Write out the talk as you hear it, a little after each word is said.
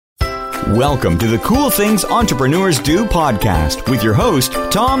Welcome to the Cool Things Entrepreneurs Do podcast with your host,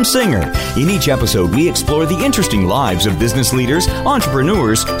 Tom Singer. In each episode, we explore the interesting lives of business leaders,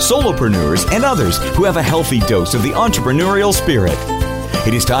 entrepreneurs, solopreneurs, and others who have a healthy dose of the entrepreneurial spirit.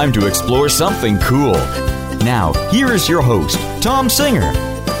 It is time to explore something cool. Now, here is your host, Tom Singer.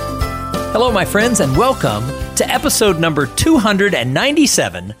 Hello, my friends, and welcome to episode number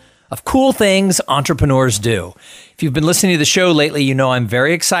 297 of Cool Things Entrepreneurs Do. If you've been listening to the show lately, you know I'm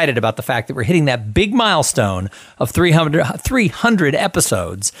very excited about the fact that we're hitting that big milestone of 300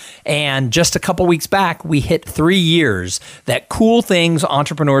 episodes. And just a couple weeks back, we hit 3 years that Cool Things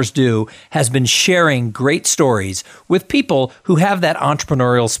Entrepreneurs Do has been sharing great stories with people who have that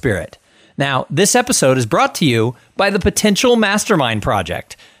entrepreneurial spirit. Now, this episode is brought to you by the Potential Mastermind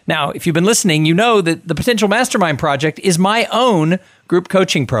Project. Now, if you've been listening, you know that the Potential Mastermind Project is my own group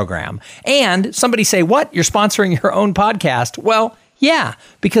coaching program. And somebody say, what? You're sponsoring your own podcast? Well, yeah,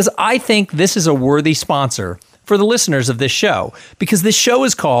 because I think this is a worthy sponsor for the listeners of this show, because this show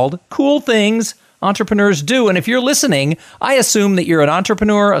is called Cool Things Entrepreneurs Do. And if you're listening, I assume that you're an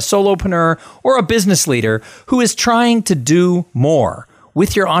entrepreneur, a solopreneur, or a business leader who is trying to do more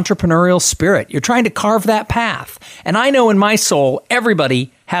with your entrepreneurial spirit. You're trying to carve that path. And I know in my soul,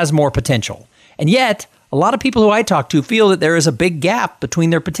 everybody has more potential. And yet, a lot of people who I talk to feel that there is a big gap between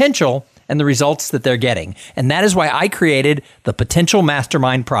their potential and the results that they're getting. And that is why I created the Potential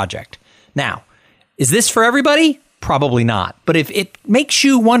Mastermind Project. Now, is this for everybody? Probably not. But if it makes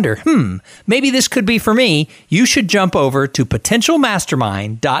you wonder, maybe this could be for me, you should jump over to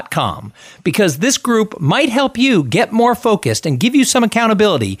potentialmastermind.com, because this group might help you get more focused and give you some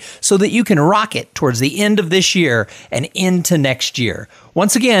accountability so that you can rock it towards the end of this year and into next year.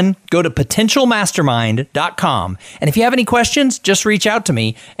 Once again, go to potentialmastermind.com. And if you have any questions, just reach out to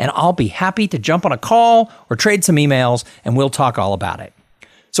me and I'll be happy to jump on a call or trade some emails and we'll talk all about it.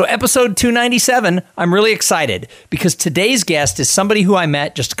 So episode 297, I'm really excited because today's guest is somebody who I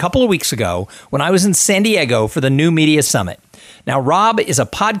met just a couple of weeks ago when I was in San Diego for the New Media Summit. Now, Rob is a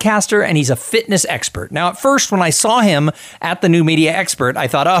podcaster and he's a fitness expert. Now, at first, when I saw him at the New Media Expert, I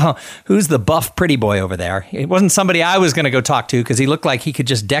thought, oh, who's the buff pretty boy over there? It wasn't somebody I was going to go talk to because he looked like he could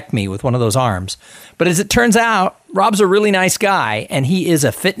just deck me with one of those arms. But as it turns out, Rob's a really nice guy and he is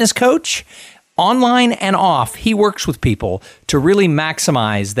a fitness coach. Online and off, he works with people to really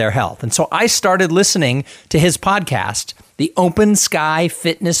maximize their health. And so I started listening to his podcast, the Open Sky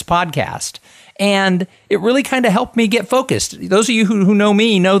Fitness Podcast. And it really kind of helped me get focused. Those of you who know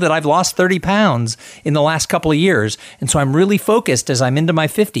me know that I've lost 30 pounds in the last couple of years. And so I'm really focused as I'm into my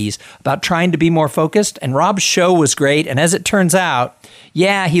 50s about trying to be more focused. And Rob's show was great. And as it turns out,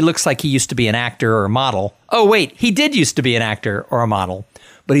 yeah, he looks like he used to be an actor or a model. Oh, wait, he did used to be an actor or a model.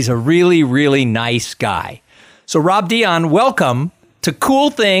 But he's a really, really nice guy. So Rob Dion, welcome to Cool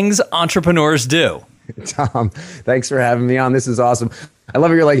Things Entrepreneurs Do. Tom, thanks for having me on. This is awesome. I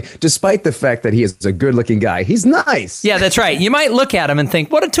love it. You're like, despite the fact that he is a good looking guy, he's nice. Yeah, that's right. You might look at him and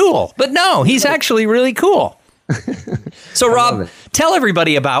think, what a tool. But no, he's actually really cool. So Rob, tell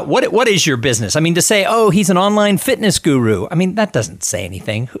everybody about what is your business? I mean, to say, oh, he's an online fitness guru. I mean, that doesn't say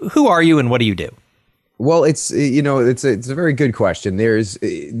anything. Who are you and what do you do? Well, it's a very good question. There's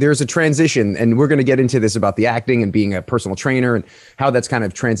a transition, and we're going to get into this about the acting and being a personal trainer and how that's kind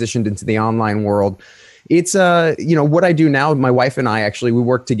of transitioned into the online world. It's what I do now. My wife and I we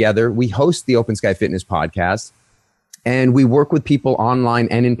work together. We host the Open Sky Fitness Podcast, and we work with people online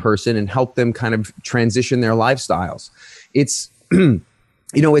and in person and help them kind of transition their lifestyles. It's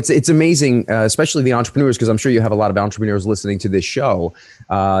it's amazing, especially the entrepreneurs, because I'm sure you have a lot of entrepreneurs listening to this show.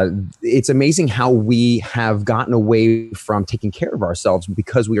 It's amazing how we have gotten away from taking care of ourselves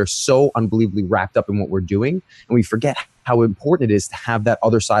because we are so unbelievably wrapped up in what we're doing. And we forget how important it is to have that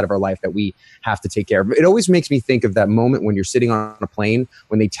other side of our life that we have to take care of. It always makes me think of that moment when you're sitting on a plane,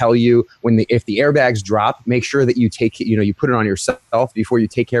 when they tell you, if the airbags drop, make sure that you put it on yourself before you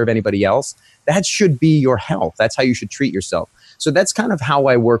take care of anybody else. That should be your health. That's how you should treat yourself. So that's kind of how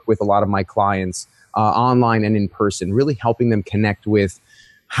I work with a lot of my clients online and in person, really helping them connect with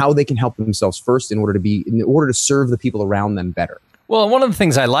how they can help themselves first in order to serve the people around them better. Well, one of the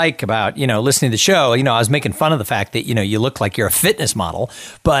things I like about, listening to the show, I was making fun of the fact that, you look like you're a fitness model.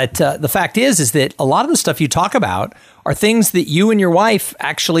 But the fact is that a lot of the stuff you talk about are things that you and your wife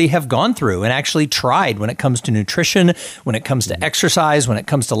actually have gone through and actually tried when it comes to nutrition, when it comes to exercise, when it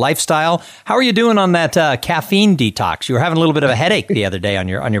comes to lifestyle. How are you doing on that caffeine detox? You were having a little bit of a headache the other day on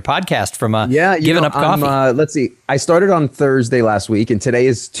your podcast from giving up coffee. Let's see. I started on Thursday last week, and today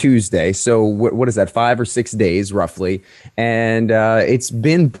is Tuesday. So what is that? 5 or 6 days roughly, and it's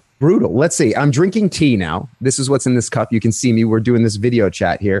been Brutal. Let's see. I'm drinking tea now. This is what's in this cup. You can see me. We're doing this video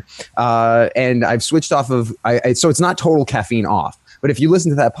chat here. And I've switched off of, so it's not total caffeine off. But if you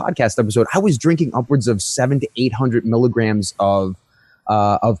listen to that podcast episode, I was drinking upwards of 700 to 800 milligrams of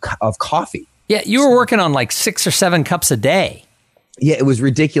coffee. Yeah, you were working on like 6 or 7 cups a day. Yeah, it was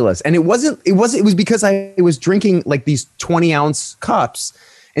ridiculous. And it was because I was drinking like these 20-ounce cups.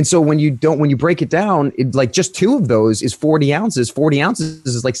 And so when you break it down, like just 2 of those is 40 ounces. 40 ounces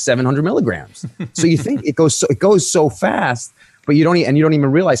is like 700 milligrams. So you think it goes so fast, but you don't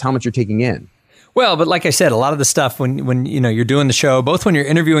even realize how much you're taking in. Well, but like I said, a lot of the stuff when you're doing the show, both when you're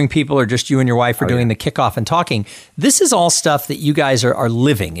interviewing people or just you and your wife are doing the kickoff and talking, this is all stuff that you guys are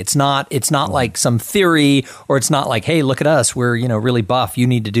living. It's not like some theory, or it's not like, hey, look at us, we're really buff, you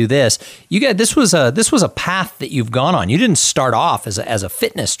need to do this. You guys, this was a path that you've gone on. You didn't start off as a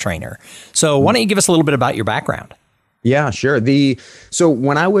fitness trainer. So why don't you give us a little bit about your background? Yeah, sure. So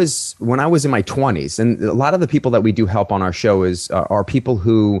when I was in my 20s, and a lot of the people that we do help on our show are people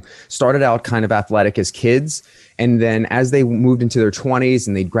who started out kind of athletic as kids, and then as they moved into their 20s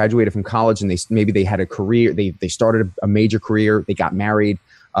and they graduated from college and they had a career, they started a major career, they got married,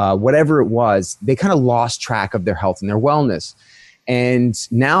 whatever it was, they kind of lost track of their health and their wellness. And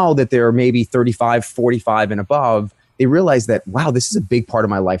now that they're maybe 35, 45 and above, they realize that, wow, this is a big part of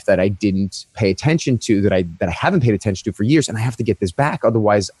my life that I didn't pay attention to, that I haven't paid attention to for years, and I have to get this back.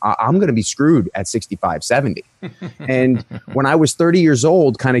 Otherwise, I'm going to be screwed at 65, 70. And when I was 30 years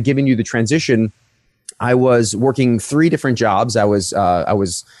old, kind of giving you the transition, I was working 3 different jobs. I was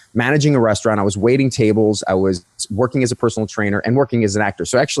managing a restaurant. I was waiting tables. I was working as a personal trainer and working as an actor.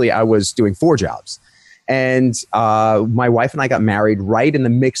 So actually, I was doing 4 jobs. And my wife and I got married right in the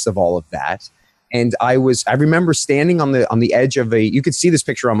mix of all of that. And I remember standing on the edge of you could see this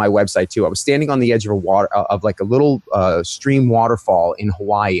picture on my website too. I was standing on the edge of of like a little stream waterfall in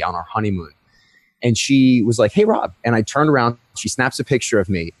Hawaii on our honeymoon. And she was like, "Hey, Rob." And I turned around, she snaps a picture of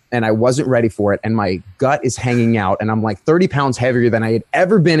me, and I wasn't ready for it. And my gut is hanging out, and I'm like 30 pounds heavier than I had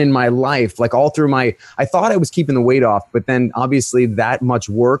ever been in my life. Like all through I thought I was keeping the weight off, but then obviously that much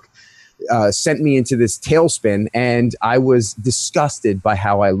work sent me into this tailspin, and I was disgusted by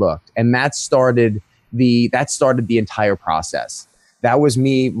how I looked. And that started the entire process. That was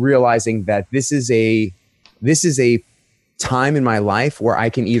me realizing that this is a time in my life where I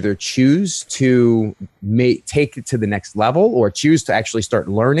can either choose to take it to the next level, or choose to actually start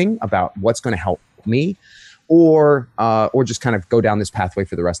learning about what's going to help me, or just kind of go down this pathway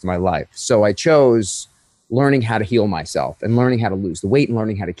for the rest of my life. So I chose learning how to heal myself and learning how to lose the weight and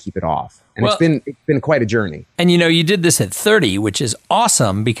learning how to keep it off. And it's been quite a journey. And you did this at 30, which is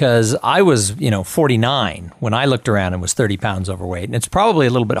awesome, because I was 49 when I looked around and was 30 pounds overweight. And it's probably a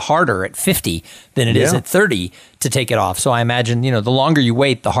little bit harder at 50 than it is at 30 to take it off. So I imagine, the longer you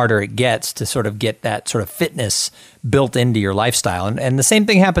wait, the harder it gets to sort of get that sort of fitness built into your lifestyle. And the same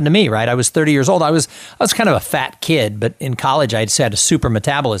thing happened to me, right? I was 30 years old. I was kind of a fat kid, but in college I just had a super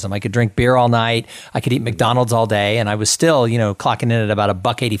metabolism. I could drink beer all night. I could eat McDonald's all day. And I was still, clocking in at about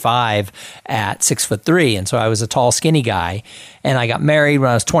 $185 at 6'3". And so I was a tall, skinny guy. And I got married when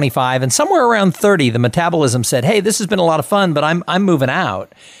I was 25. And somewhere around 30, the metabolism said, hey, this has been a lot of fun, but I'm moving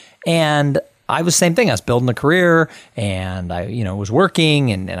out. And I was the same thing. I was building a career, and I, was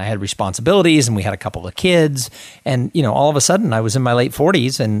working, and I had responsibilities, and we had a couple of kids. And, all of a sudden I was in my late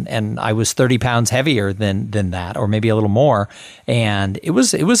 40s, and I was 30 pounds heavier than that, or maybe a little more. And it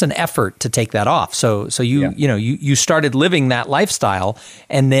was an effort to take that off. So you started living that lifestyle,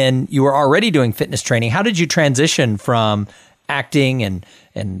 and then you were already doing fitness training. How did you transition from acting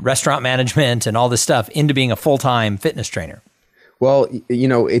and restaurant management and all this stuff into being a full-time fitness trainer? Well,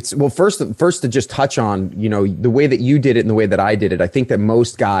 first to just touch on, the way that you did it and the way that I did it. I think that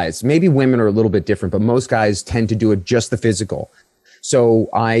most guys, maybe women are a little bit different, but most guys tend to do it just the physical. So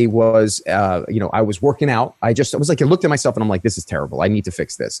I was, I was working out. I looked at myself and I'm like, this is terrible. I need to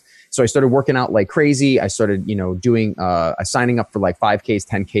fix this. So I started working out like crazy. I started, doing, signing up for like 5Ks,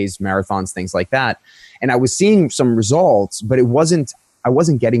 10Ks, marathons, things like that. And I was seeing some results, but I wasn't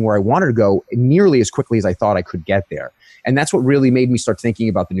getting where I wanted to go nearly as quickly as I thought I could get there. And that's what really made me start thinking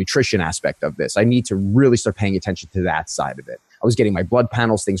about the nutrition aspect of this. I need to really start paying attention to that side of it. I was getting my blood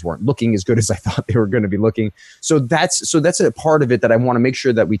panels. Things weren't looking as good as I thought they were going to be looking. So that's a part of it that I want to make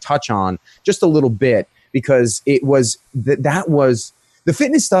sure that we touch on just a little bit, because it was that was the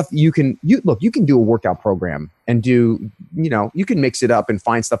fitness stuff. You can do a workout program and you can mix it up and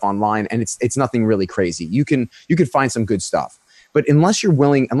find stuff online, and it's nothing really crazy. You can find some good stuff. But unless you're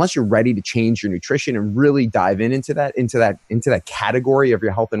ready to change your nutrition and really dive into that category of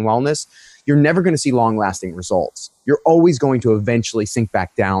your health and wellness, you're never going to see long lasting results. You're always going to eventually sink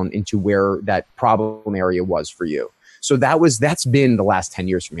back down into where that problem area was for you. So that's been the last 10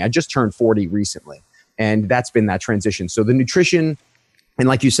 years for me. I just turned 40 recently, and that's been that transition. So the nutrition, and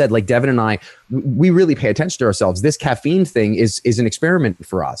like you said, like Devin and I, we really pay attention to ourselves. This caffeine thing is an experiment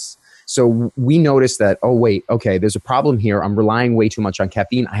for us. So we noticed that, oh, wait, okay, there's a problem here. I'm relying way too much on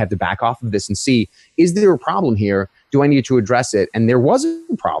caffeine. I have to back off of this and see, is there a problem here? Do I need to address it? And there was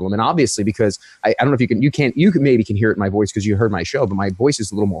a problem. And obviously, because I don't know if you maybe can hear it in my voice because you heard my show, but my voice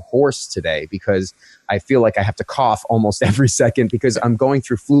is a little more hoarse today because I feel like I have to cough almost every second because I'm going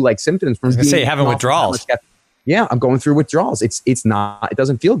through flu-like symptoms from having withdrawals. Yeah, I'm going through withdrawals. It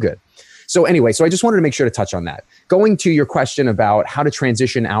doesn't feel good. So anyway, so I just wanted to make sure to touch on that. Going to your question about how to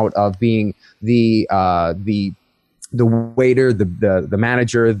transition out of being the waiter, the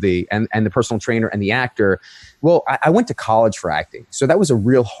manager, and the personal trainer and the actor. Well, I went to college for acting, so that was a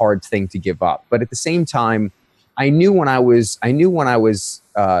real hard thing to give up. But at the same time, I knew when I was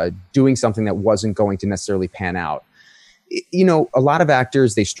doing something that wasn't going to necessarily pan out. You know, a lot of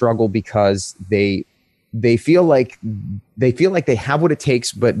actors, they struggle because they feel like they have what it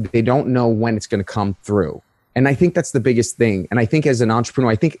takes, but they don't know when it's going to come through. And I think that's the biggest thing. And I think as an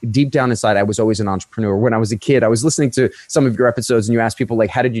entrepreneur, I think deep down inside, I was always an entrepreneur. When I was a kid, I was listening to some of your episodes and you asked people like,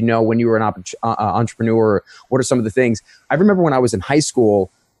 how did you know when you were an entrepreneur? What are some of the things? I remember when I was in high school,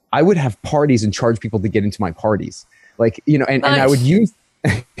 I would have parties and charge people to get into my parties. Like, you know, and I would use,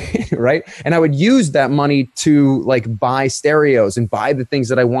 right? And I would use that money to like buy stereos and buy the things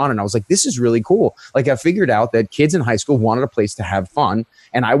that I wanted. And I was like, this is really cool. Like I figured out that kids in high school wanted a place to have fun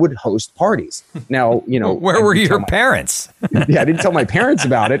and I would host parties. Now, you know, where were your parents? Yeah, I didn't tell my parents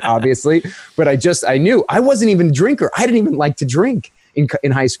about it, obviously, but I knew I wasn't even a drinker. I didn't even like to drink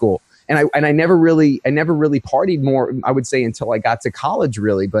in high school. And I never really partied more, I would say, until I got to college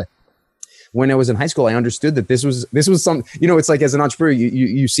really. But when I was in high school, I understood that this was some, you know, it's like as an entrepreneur,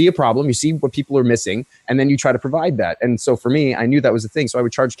 you see a problem, you see what people are missing, and then you try to provide that. And so for me, I knew that was the thing. So I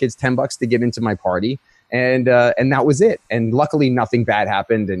would charge kids $10 to get into my party. And that was it. And luckily nothing bad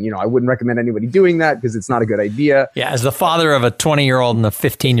happened. And, you know, I wouldn't recommend anybody doing that because it's not a good idea. Yeah. As the father of a 20-year-old and a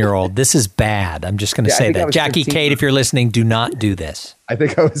 15-year-old, this is bad. I'm just going to say that. Jackie, 15. Kate, if you're listening, do not do this. I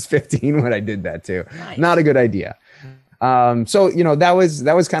think I was 15 when I did that too. Nice. Not a good idea. So, you know, that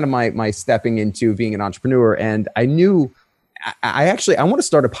was kind of my stepping into being an entrepreneur. And I knew I want to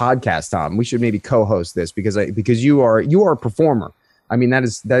start a podcast, Tom. We should maybe co-host this because you are a performer. I mean, that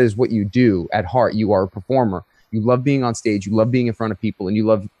is what you do at heart. You are a performer. You love being on stage. You love being in front of people, and you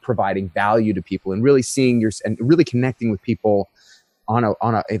love providing value to people and really seeing and really connecting with people on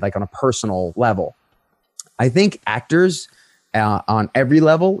a personal level. I think actors on every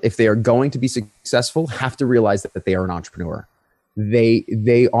level, if they are going to be successful, have to realize that they are an entrepreneur.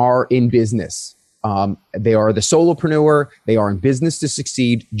 They are in business. They are the solopreneur. They are in business to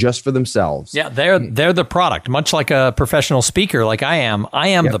succeed just for themselves. Yeah, they're the product, much like a professional speaker like I am. I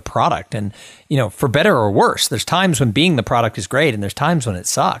am the product. And, you know, for better or worse, there's times when being the product is great and there's times when it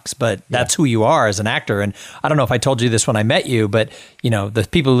sucks, but that's who you are as an actor. And I don't know if I told you this when I met you, but, you know, the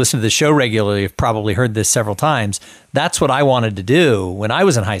people who listen to the show regularly have probably heard this several times. That's what I wanted to do when I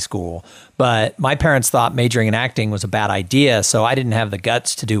was in high school. But my parents thought majoring in acting was a bad idea, so I didn't have the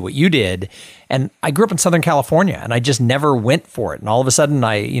guts to do what you did. And I grew up in Southern California, and I just never went for it. And all of a sudden,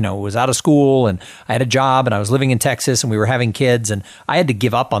 I, you know, was out of school, and I had a job, and I was living in Texas, and we were having kids, and I had to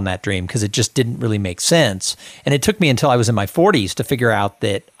give up on that dream because it just didn't really make sense. And it took me until I was in my 40s to figure out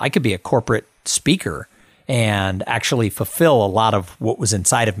that I could be a corporate speaker and actually fulfill a lot of what was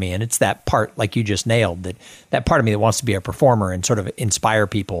inside of me. And it's that part, like you just nailed, that part of me that wants to be a performer and sort of inspire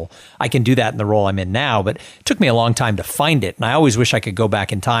people. I can do that in the role I'm in now, but it took me a long time to find it. And I always wish I could go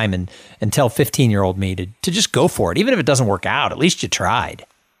back in time and tell 15-year-old me to just go for it. Even if it doesn't work out, at least you tried.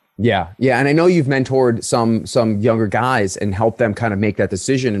 Yeah. And I know you've mentored some younger guys and helped them kind of make that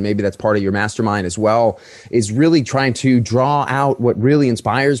decision. And maybe that's part of your mastermind as well, is really trying to draw out what really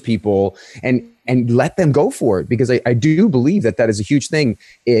inspires people and let them go for it. Because I do believe that is a huge thing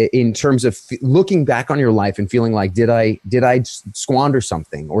in terms of looking back on your life and feeling like, did I squander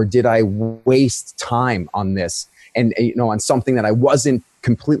something, or did I waste time on this? And, you know, on something that I wasn't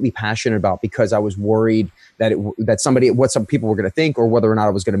completely passionate about because I was worried that what some people were going to think, or whether or not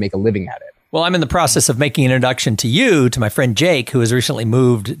I was going to make a living at it. Well, I'm in the process of making an introduction to you to my friend Jake, who has recently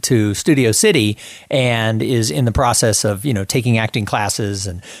moved to Studio City and is in the process of, you know, taking acting classes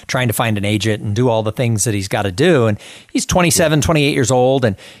and trying to find an agent and do all the things that he's got to do. And he's 27, 28 years old.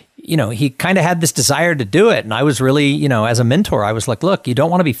 And he kind of had this desire to do it. And I was really, as a mentor, I was like, look, you don't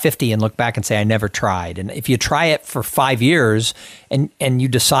want to be 50 and look back and say, I never tried. And if you try it for 5 years and you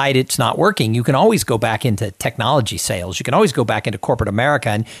decide it's not working, you can always go back into technology sales. You can always go back into corporate America.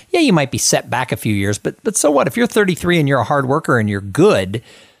 And yeah, you might be set back a few years, but so what? If you're 33 and you're a hard worker and you're good,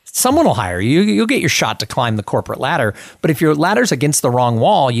 someone will hire you. You'll get your shot to climb the corporate ladder. But if your ladder's against the wrong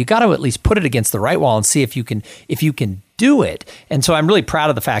wall, you got to at least put it against the right wall and see if you can do it. And so I'm really proud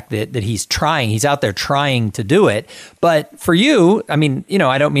of the fact that he's trying. He's out there trying to do it. But for you, I mean,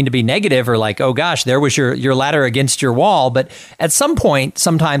 I don't mean to be negative or like, oh gosh, there was your ladder against your wall. But at some point,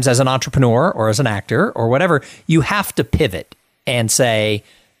 sometimes as an entrepreneur or as an actor or whatever, you have to pivot and say,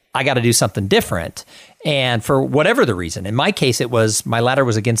 I got to do something different. And for whatever the reason, in my case, it was my ladder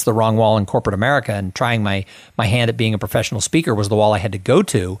was against the wrong wall in corporate America, and trying my hand at being a professional speaker was the wall I had to go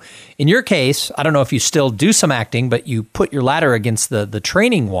to. In your case, I don't know if you still do some acting, but you put your ladder against the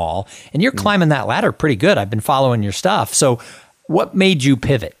training wall, and you're climbing that ladder pretty good. I've been following your stuff. So what made you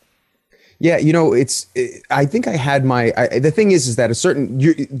pivot? Yeah, I think I had the thing is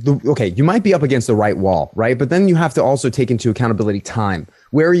that you might be up against the right wall, right? But then you have to also take into accountability time,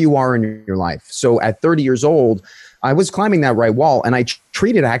 where you are in your life. So at 30 years old, I was climbing that right wall, and I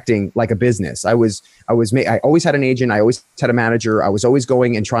treated acting like a business. I always had an agent. I always had a manager. I was always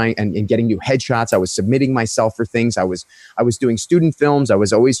going and trying and getting new headshots. I was submitting myself for things. I was doing student films. I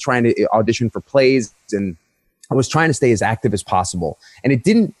was always trying to audition for plays, and I was trying to stay as active as possible. And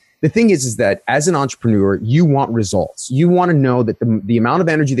the thing is that as an entrepreneur, you want results. You want to know that the amount of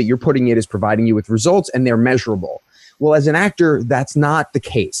energy that you're putting in is providing you with results, and they're measurable. Well, as an actor, that's not the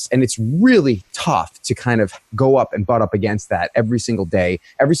case. And it's really tough to kind of go up and butt up against that every single day,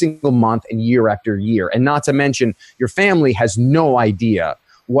 every single month, and year after year. And not to mention, your family has no idea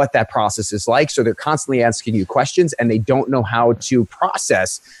what that process is like. So they're constantly asking you questions, and they don't know how to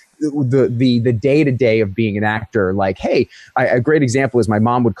process the day-to-day of being an actor. Like, hey, a great example is my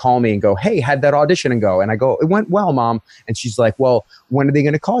mom would call me and go, hey, how'd that audition and go? And I go, it went well, Mom. And she's like, well, when are they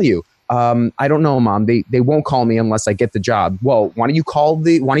going to call you? I don't know, Mom. They won't call me unless I get the job. Well, why don't you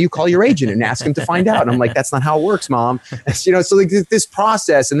call your agent and ask him to find out? And I'm like, that's not how it works, Mom. So like this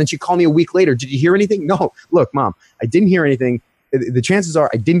process. And then she called me a week later. Did you hear anything? No. Look, Mom, I didn't hear anything. The chances are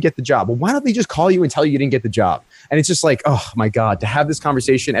I didn't get the job. Well, why don't they just call you and tell you didn't get the job? And it's just like, oh my God, to have this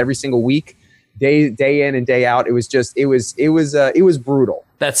conversation every single week, day in and day out, it was brutal.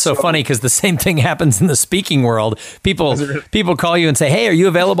 That's so funny, because the same thing happens in the speaking world. People call you and say, hey, are you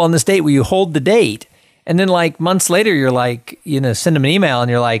available on this date? Will you hold the date? And then like months later, you're like, send them an email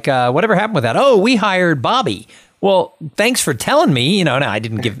and you're like, whatever happened with that? Oh, we hired Bobby. Well, thanks for telling me. No, I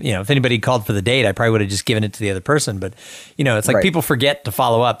didn't give, if anybody called for the date, I probably would have just given it to the other person. But, it's like people forget to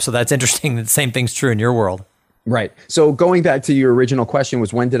follow up. So that's interesting that the same thing's true in your world. Right. So going back to your original question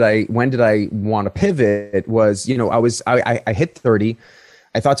was when did I want to pivot was, I hit 30.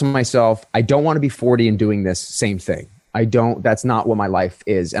 I thought to myself, I don't want to be 40 and doing this same thing. That's not what my life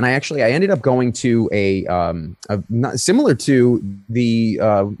is. And I ended up going to similar to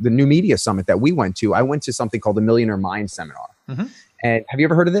the New Media Summit that we went to. I went to something called the Millionaire Mind Seminar. Mm-hmm. And have you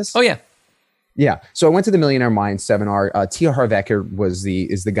ever heard of this? Oh, yeah. Yeah. So I went to the Millionaire Mind Seminar. Tia Harvecker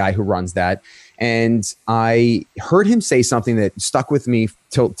is the guy who runs that. And I heard him say something that stuck with me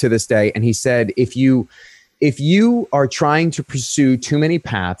to this day. And he said, if you are trying to pursue too many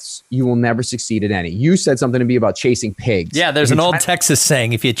paths, you will never succeed at any. You said something to me about chasing pigs. Yeah, there's an old Texas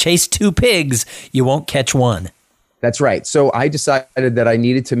saying, if you chase two pigs, you won't catch one. That's right. So I decided that I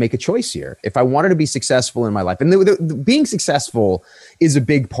needed to make a choice here. If I wanted to be successful in my life, and being successful is a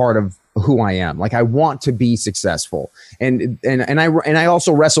big part of who I am. Like, I want to be successful. And I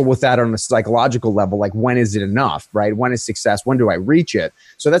also wrestle with that on a psychological level. Like, when is it enough, right? When is success? When do I reach it?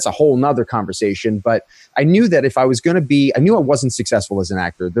 So that's a whole nother conversation. But I knew that if I was going to be, I knew I wasn't successful as an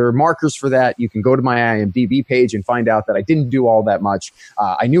actor. There are markers for that. You can go to my IMDb page and find out that I didn't do all that much.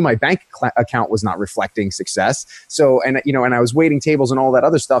 I knew my bank account was not reflecting success. So, and I was waiting tables and all that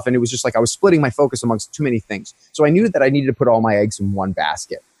other stuff. And it was just like, I was splitting my focus amongst too many things. So I knew that I needed to put all my eggs in one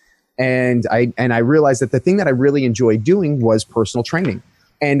basket. And I realized that the thing that I really enjoyed doing was personal training.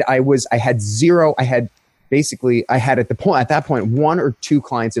 And I had at that point, one or two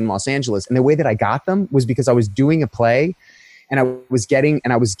clients in Los Angeles. And the way that I got them was because I was doing a play, and I was getting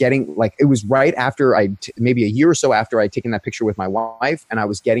like, it was right after maybe a year or so after I'd taken that picture with my wife, and I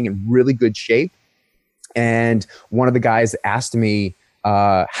was getting in really good shape. And one of the guys asked me,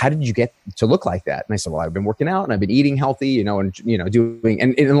 how did you get to look like that? And I said, well, I've been working out and I've been eating healthy, and doing,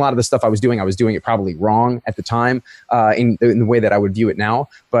 and a lot of the stuff I was doing it probably wrong at the time, in the way that I would view it now.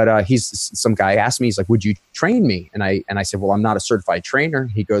 But some guy asked me, he's like, would you train me? And I said, well, I'm not a certified trainer.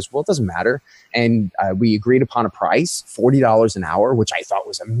 He goes, well, it doesn't matter. And we agreed upon a price, $40 an hour, which I thought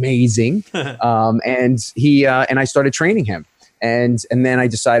was amazing. And I started training him. And then I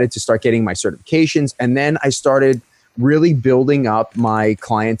decided to start getting my certifications. And then I started really building up my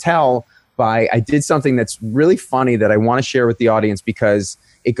clientele I did something that's really funny that I want to share with the audience because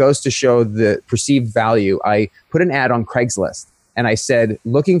it goes to show the perceived value. I put an ad on Craigslist and I said,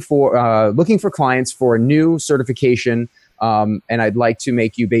 looking for clients for a new certification. And I'd like to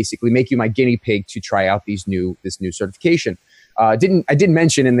make you my guinea pig to try out this new certification. I didn't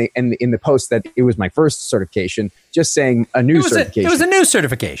mention in the post that it was my first certification, just saying a new certification. It was a new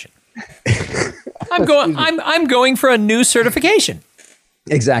certification. I'm going for a new certification.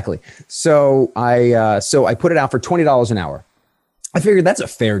 Exactly. So I put it out for $20 an hour. I figured that's a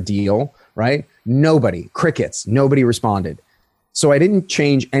fair deal, right? Crickets, nobody responded. So I didn't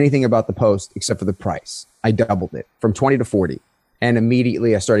change anything about the post except for the price. I doubled it from 20 to 40. And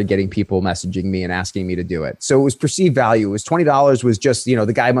immediately I started getting people messaging me and asking me to do it. So it was perceived value. It was $20 was just,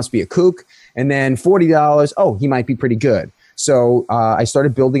 the guy must be a kook. And then $40, oh, he might be pretty good. So I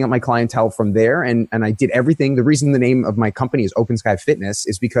started building up my clientele from there, and I did everything. The reason the name of my company is Open Sky Fitness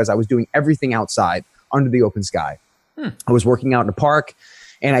is because I was doing everything outside under the open sky. I was working out in a park,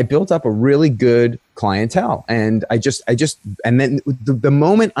 and I built up a really good clientele. And and then the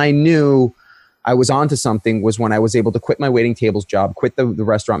moment I knew I was onto something was when I was able to quit my waiting tables job, quit the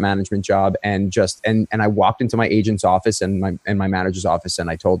restaurant management job, and I walked into my agent's office and my manager's office, and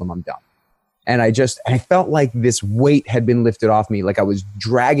I told them I'm done. And I felt like this weight had been lifted off me. Like I was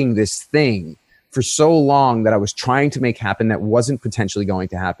dragging this thing for so long that I was trying to make happen that wasn't potentially going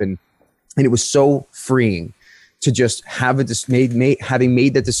to happen. And it was so freeing to just having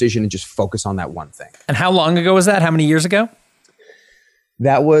made that decision and just focus on that one thing. And how long ago was that? How many years ago?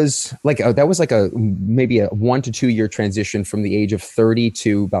 That was like maybe a 1 to 2 year transition from the age of 30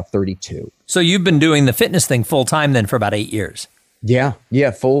 to about 32. So you've been doing the fitness thing full time then for about 8 years. Yeah,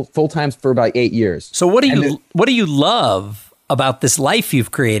 full time for about 8 years. So what do you love about this life you've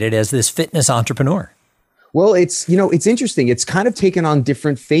created as this fitness entrepreneur? Well, it's interesting. It's kind of taken on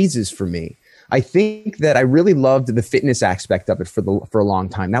different phases for me. I think that I really loved the fitness aspect of it for a long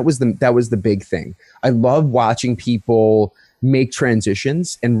time. That was the big thing. I love watching people make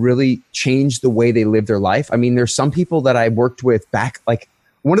transitions and really change the way they live their life. I mean, there's some people that I worked with back. Like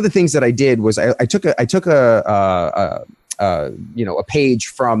one of the things that I did was I took a page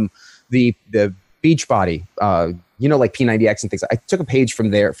from the Beachbody, like P90X and things. I took a page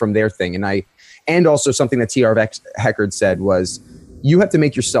from their thing, and also something that T.R. Heckard said was, you have to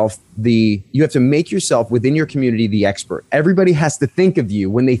make yourself within your community the expert. Everybody has to think of you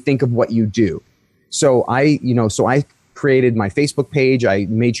when they think of what you do. So I created my Facebook page. I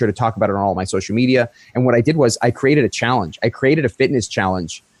made sure to talk about it on all my social media. And what I did was I created a challenge. I created a fitness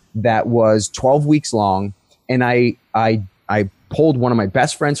challenge that was 12 weeks long. And I pulled one of my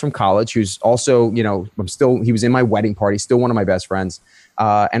best friends from college, who's also, he was in my wedding party, still one of my best friends.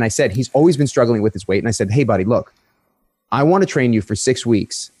 And I said, he's always been struggling with his weight. And I said, hey, buddy, look, I want to train you for 6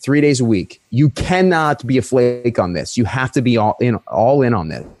 weeks, 3 days a week. You cannot be a flake on this. You have to be all in on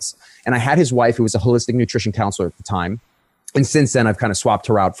this. And I had his wife, who was a holistic nutrition counselor at the time. And since then, I've kind of swapped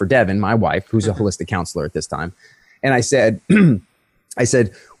her out for Devin, my wife, who's a holistic counselor at this time. And I said,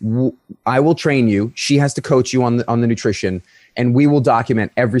 I will train you. She has to coach you on the nutrition, and we will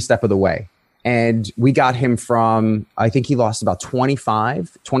document every step of the way. And we got him from, I think he lost about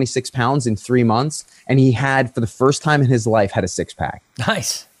 26 pounds in 3 months. And he had, for the first time in his life, had a 6-pack.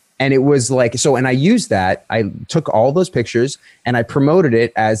 Nice. And it was like, and I used that. I took all those pictures and I promoted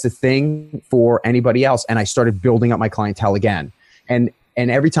it as a thing for anybody else. And I started building up my clientele again. And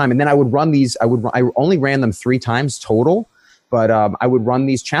every time, and then I would run these, I only ran them 3 times total, but I would run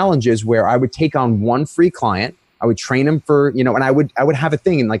these challenges where I would take on one free client. I would train them for, and I would have a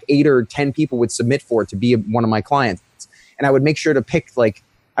thing, and like 8 or 10 people would submit for it to be one of my clients. And I would make sure to pick,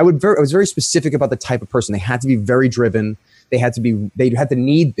 I was very specific about the type of person. They had to be very driven. They had to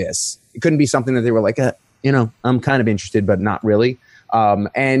need this. It couldn't be something that they were like, I'm kind of interested, but not really.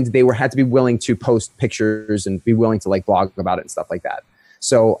 And they had to be willing to post pictures and be willing to blog about it and stuff like that.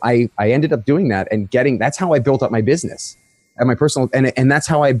 So I ended up doing that and that's how I built up my business. And my personal, and that's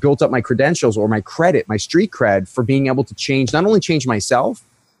how I built up my credentials or my credit, my street cred, for being able to not only change myself,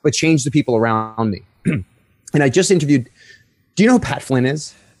 but change the people around me. And I just interviewed, do you know who Pat Flynn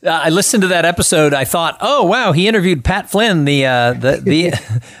is? I listened to that episode. I thought, oh wow, he interviewed Pat Flynn, the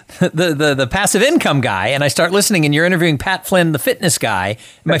passive income guy, and I start listening, and you're interviewing Pat Flynn, the fitness guy.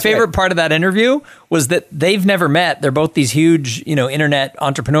 My favorite part of that interview was that they've never met. They're both these huge, internet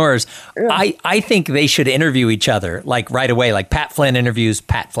entrepreneurs. Yeah. I think they should interview each other like right away. Like Pat Flynn interviews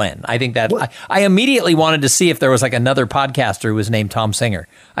Pat Flynn. I think that I immediately wanted to see if there was like another podcaster who was named Tom Singer.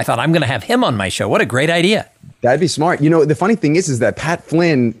 I thought, I'm going to have him on my show. What a great idea. That'd be smart. The funny thing is that Pat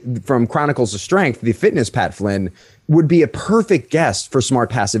Flynn from Chronicles of Strength, the fitness Pat Flynn, would be a perfect guest for Smart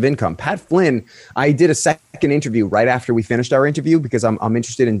Passive Income. Pat Flynn, I did a second interview right after we finished our interview because I'm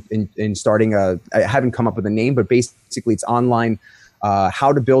interested in starting I haven't come up with a name, but basically it's online,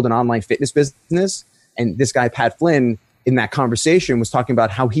 how to build an online fitness business. And this guy, Pat Flynn, in that conversation was talking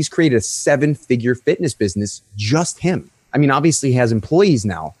about how he's created a 7-figure fitness business, just him. I mean, obviously he has employees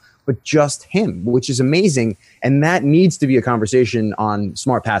now, but just him, which is amazing. And that needs to be a conversation on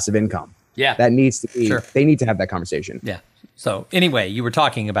Smart Passive Income. Yeah. That needs to be, They need to have that conversation. Yeah. So anyway, you were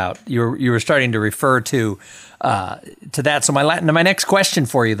talking about, you were starting to refer to that. So my next question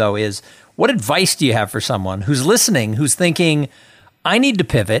for you though is, what advice do you have for someone who's listening, who's thinking, I need to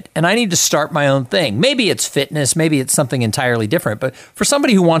pivot and I need to start my own thing? Maybe it's fitness, maybe it's something entirely different, but for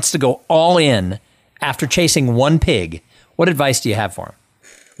somebody who wants to go all in after chasing one pig, what advice do you have for them?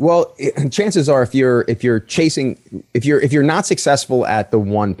 Well, chances are if you're not successful at the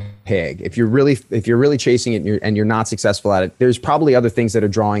one pig, if you're really chasing it and you're not successful at it, there's probably other things that are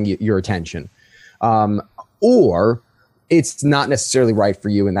drawing your attention, or it's not necessarily right for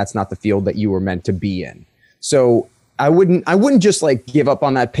you, and that's not the field that you were meant to be in. So I wouldn't just like give up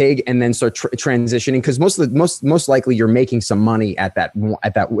on that pig and then start transitioning, because most likely you're making some money in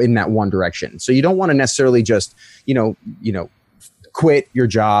that one direction. So you don't want to necessarily just quit your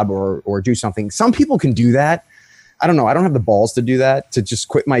job or do something. Some people can do that. I don't know. I don't have the balls to do that, to just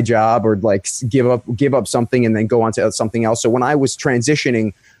quit my job or like give up something and then go on to something else. So when I was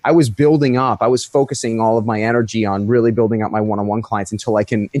transitioning, I was building up. I was focusing all of my energy on really building up my one-on-one clients until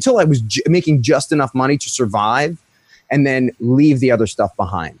I was making just enough money to survive and then leave the other stuff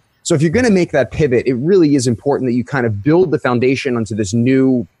behind. So if you're going to make that pivot, it really is important that you kind of build the foundation onto this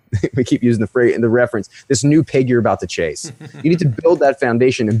new, we keep using the phrase in the reference, this new pig you're about to chase. You need to build that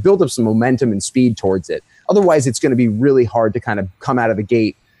foundation and build up some momentum and speed towards it. Otherwise, it's going to be really hard to kind of come out of the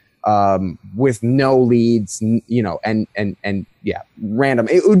gate with no leads, and random.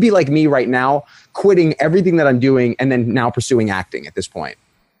 It would be like me right now quitting everything that I'm doing and then now pursuing acting at this point.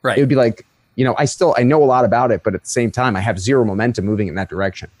 Right. It would be like, I know a lot about it, but at the same time, I have zero momentum moving in that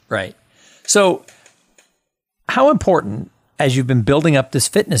direction. Right. So how important, as you've been building up this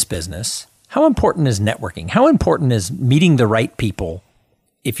fitness business, how important is networking? How important is meeting the right people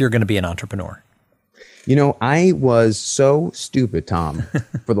if you're going to be an entrepreneur? I was so stupid, Tom,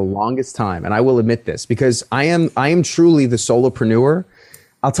 for the longest time. And I will admit this because I am truly the solopreneur.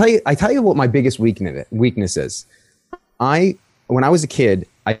 I tell you what my biggest weakness is. When I was a kid,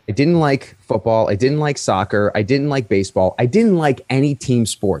 I didn't like football. I didn't like soccer. I didn't like baseball. I didn't like any team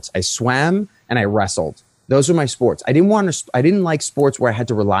sports. I swam and I wrestled. Those were my sports. I didn't like sports where I had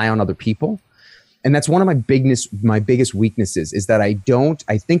to rely on other people. And that's one of my biggest weaknesses is that I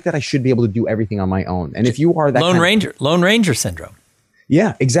think that I should be able to do everything on my own. And if you are that Lone Ranger syndrome.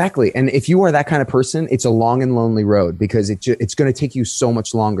 Yeah, exactly. And if you are that kind of person, it's a long and lonely road because it's going to take you so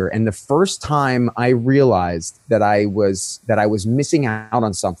much longer. And the first time I realized that I was missing out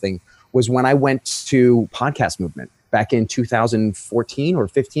on something was when I went to Podcast Movement back in 2014 or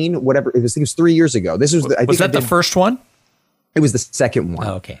 15, whatever. It was 3 years ago. This was the first one? It was the second one.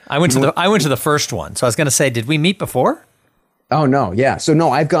 Oh, okay. I went to the first one. So I was going to say, did we meet before? Oh no, yeah. So no,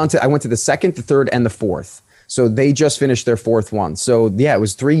 I went to the second, the third, and the fourth. So they just finished their fourth one. So yeah, it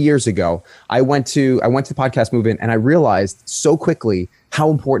was 3 years ago. I went to the Podcast Movement and I realized so quickly how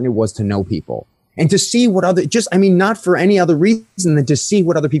important it was to know people and to see what not for any other reason than to see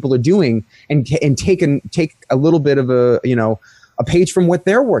what other people are doing and take a little bit of a page from what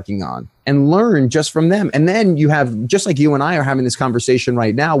they're working on and learn just from them. And then you have, just like you and I are having this conversation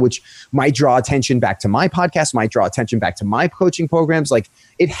right now, which might draw attention back to my podcast, might draw attention back to my coaching programs. Like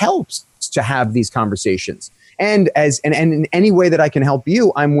it helps to have these conversations. And in any way that I can help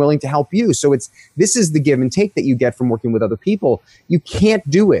you, I'm willing to help you. So this is the give and take that you get from working with other people. You can't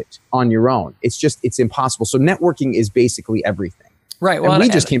do it on your own. It's impossible. So networking is basically everything. Right. Well, and we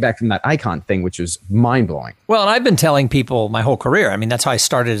just came back from that Icon thing, which was mind blowing. Well, and I've been telling people my whole career. I mean, that's how I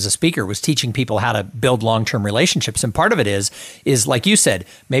started as a speaker, was teaching people how to build long-term relationships. And part of it is like you said,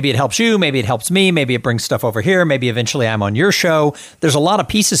 maybe it helps you, maybe it helps me, maybe it brings stuff over here, maybe eventually I'm on your show. There's a lot of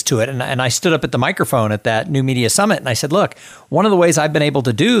pieces to it. And I stood up at the microphone at that New Media Summit and I said, look, one of the ways I've been able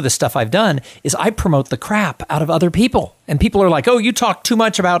to do the stuff I've done is I promote the crap out of other people. And people are like, oh, you talk too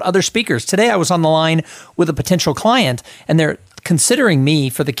much about other speakers. Today I was on the line with a potential client and they're considering me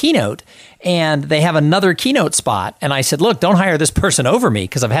for the keynote, and they have another keynote spot. And I said, look, don't hire this person over me,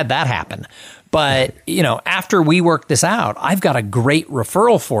 because I've had that happen. But, after we work this out, I've got a great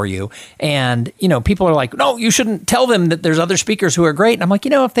referral for you. And, people are like, no, you shouldn't tell them that there's other speakers who are great. And I'm like,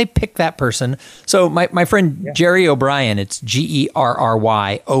 if they pick that person. So my friend Jerry O'Brien, it's Gerry,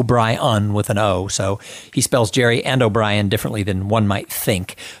 O'Brien with an O. So he spells Jerry and O'Brien differently than one might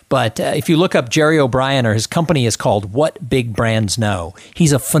think. But if you look up Jerry O'Brien, or his company is called What Big Brands Know,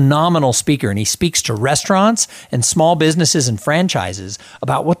 he's a phenomenal speaker, and he speaks to restaurants and small businesses and franchises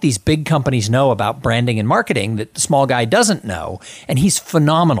about what these big companies know about branding and marketing that the small guy doesn't know. And he's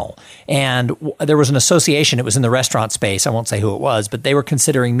phenomenal. And there was an association, it was in the restaurant space, I won't say who it was, but they were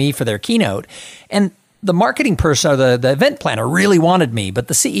considering me for their keynote. And the marketing person, or the event planner, really wanted me, but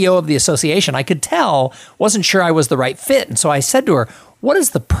the CEO of the association, I could tell, wasn't sure I was the right fit. And so I said to her, what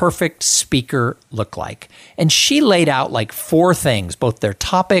does the perfect speaker look like? And she laid out like 4 things, both their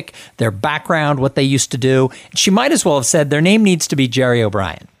topic, their background, what they used to do. She might as well have said their name needs to be Jerry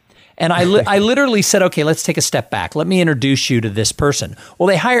O'Brien. And I literally said, okay, let's take a step back. Let me introduce you to this person. Well,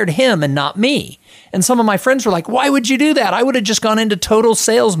 they hired him and not me. And some of my friends were like, why would you do that? I would have just gone into total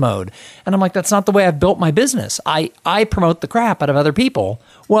sales mode. And I'm like, that's not the way I've built my business. I promote the crap out of other people.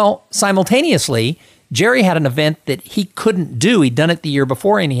 Well, simultaneously, Jerry had an event that he couldn't do. He'd done it the year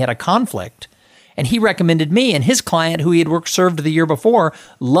before and he had a conflict. And he recommended me, and his client, who he had served the year before,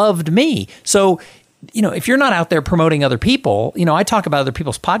 loved me. So, if you're not out there promoting other people, I talk about other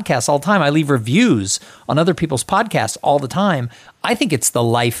people's podcasts all the time. I leave reviews on other people's podcasts all the time. I think it's the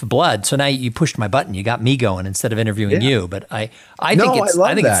lifeblood. So now you pushed my button. You got me going instead of interviewing you. But I think it's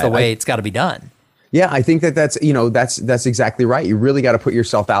the way it's got to be done. Yeah, I think that's exactly right. You really got to put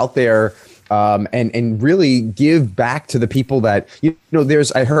yourself out there. And really give back to the people that,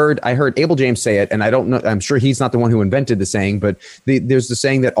 I heard Abel James say it, and I don't know, I'm sure he's not the one who invented the saying, but there's the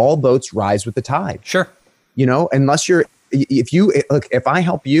saying that all boats rise with the tide. Sure. Unless if I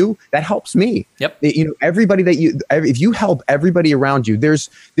help you, that helps me. Yep. Everybody if you help everybody around you, there's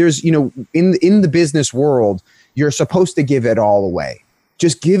in the business world, you're supposed to give it all away.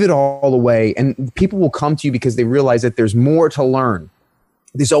 Just give it all away. And people will come to you because they realize that there's more to learn.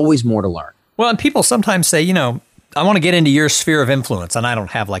 There's always more to learn. Well, and people sometimes say, I want to get into your sphere of influence. And I don't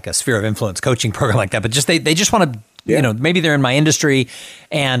have like a sphere of influence coaching program like that, but just they just want to, maybe they're in my industry.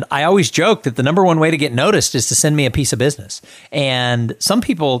 And I always joke that the number one way to get noticed is to send me a piece of business. And some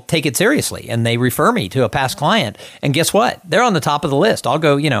people take it seriously and they refer me to a past client. And guess what? They're on the top of the list. I'll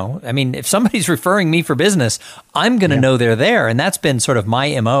go, if somebody's referring me for business, I'm going to know they're there. And that's been sort of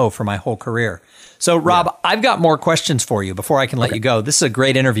my MO for my whole career. So, Rob, I've got more questions for you before I can let you go. This is a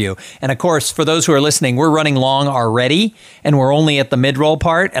great interview. And, of course, for those who are listening, we're running long already, and we're only at the mid-roll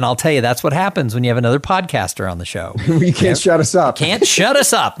part. And I'll tell you, that's what happens when you have another podcaster on the show. You can't shut us up. Can't shut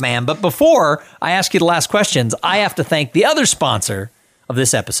us up, man. But before I ask you the last questions, I have to thank the other sponsor of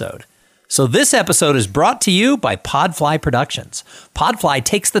this episode. So this episode is brought to you by Podfly Productions. Podfly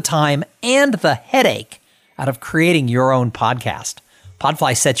takes the time and the headache out of creating your own podcast.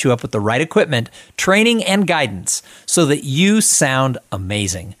 Podfly sets you up with the right equipment, training, and guidance so that you sound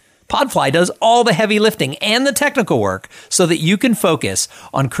amazing. Podfly does all the heavy lifting and the technical work so that you can focus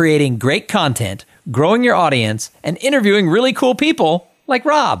on creating great content, growing your audience, and interviewing really cool people like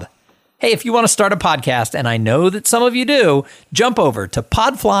Rob. Hey, if you want to start a podcast, and I know that some of you do, jump over to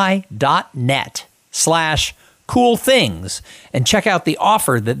podfly.net/cool things and check out the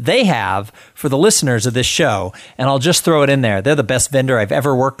offer that they have for the listeners of this show. And I'll just throw it in there. They're the best vendor I've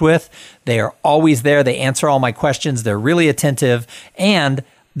ever worked with. They are always there. They answer all my questions. They're really attentive. And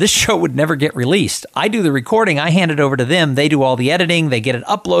this show would never get released. I do the recording. I hand it over to them. They do all the editing. They get it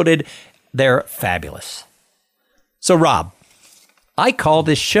uploaded. They're fabulous. So, Rob, I call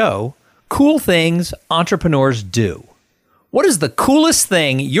this show Cool Things Entrepreneurs Do. What is the coolest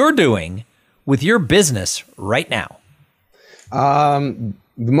thing you're doing with your business right now?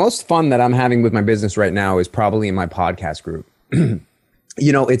 The most fun that I'm having with my business right now is probably in my podcast group. I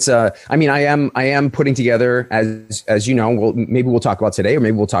am putting together, as you know, maybe we'll talk about today, or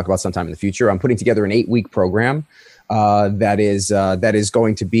maybe we'll talk about sometime in the future. I'm putting together an 8-week program that is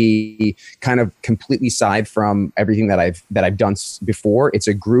going to be kind of completely aside from everything that I've done before. It's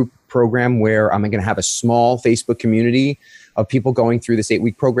a group program where I'm going to have a small Facebook community of people going through this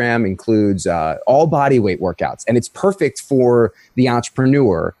 8-week program. Includes all body weight workouts, and it's perfect for the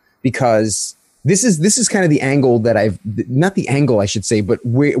entrepreneur because this is kind of the angle that not the angle I should say, but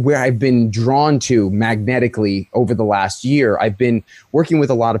where I've been drawn to magnetically over the last year. I've been working with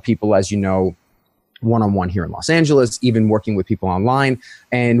a lot of people, as you know, one-on-one here in Los Angeles, even working with people online.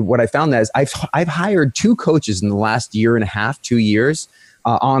 And what I found that is I've hired 2 coaches in the last year and a half, 2 years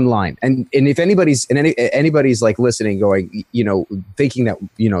online. And if anybody's like listening, going, thinking that,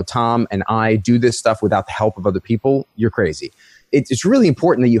 Tom and I do this stuff without the help of other people, you're crazy. It's really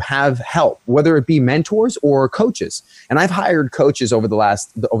important that you have help, whether it be mentors or coaches. And I've hired coaches over the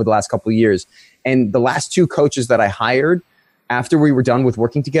last couple of years. And the last 2 coaches that I hired after we were done with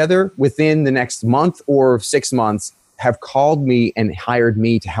working together, within the next month or 6 months, have called me and hired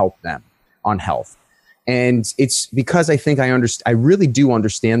me to help them on health. And it's because I think I really do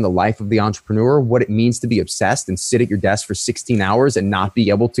understand the life of the entrepreneur, what it means to be obsessed and sit at your desk for 16 hours and not be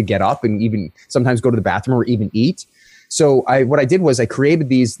able to get up and even sometimes go to the bathroom or even eat. So what I did was I created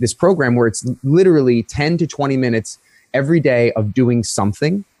this program where it's literally 10 to 20 minutes every day of doing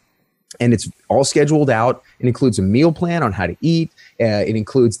something. And it's all scheduled out. It includes a meal plan on how to eat. It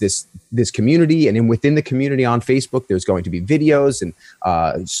includes this community, and then within the community on Facebook, there's going to be videos, and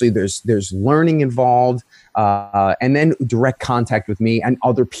so there's learning involved, and then direct contact with me and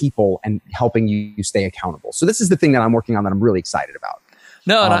other people, and helping you stay accountable. So this is the thing that I'm working on that I'm really excited about.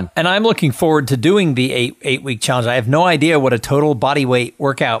 No, and I'm looking forward to doing the eight-week challenge. I have no idea what a total body weight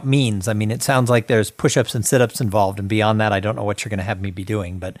workout means. I mean, it sounds like there's push-ups and sit-ups involved, and beyond that, I don't know what you're going to have me be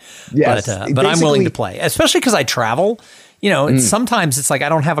doing. But I'm willing to play, especially because I travel. Sometimes it's like I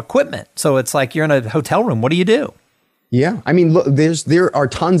don't have equipment, so it's like you're in a hotel room. What do you do? Yeah. I mean, look, there are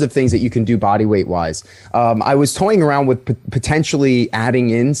tons of things that you can do body weight wise. I was toying around with potentially adding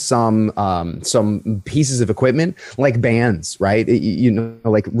in some pieces of equipment like bands, right?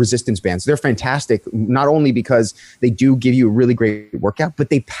 Like resistance bands. They're fantastic, not only because they do give you a really great workout, but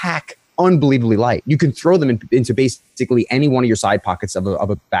they pack unbelievably light. You can throw them into basically any one of your side pockets of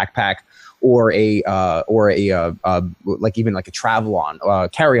a backpack or like even like a travel-on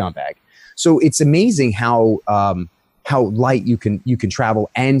carry-on bag. So it's amazing how light you can travel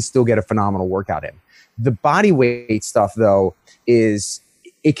and still get a phenomenal workout in. The body weight stuff, though, is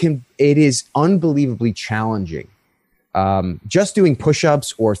unbelievably challenging. Just doing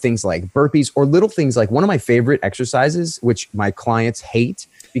push-ups or things like burpees or little things like one of my favorite exercises, which my clients hate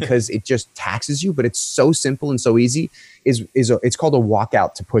because it just taxes you, but it's so simple and so easy, it's called a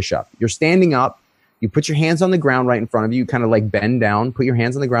walkout to push-up. You're standing up. You put your hands on the ground right in front of you, kind of like bend down, put your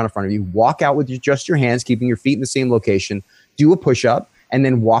hands on the ground in front of you, walk out with just your hands, keeping your feet in the same location, do a push-up, and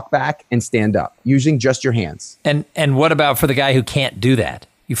then walk back and stand up using just your hands. And what about for the guy who can't do that?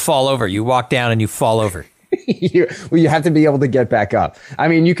 You fall over, you walk down and you fall over. you have to be able to get back up. I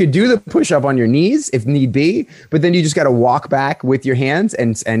mean, you could do the push-up on your knees if need be, but then you just got to walk back with your hands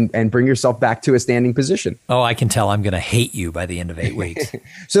and bring yourself back to a standing position. Oh, I can tell I'm going to hate you by the end of 8 weeks.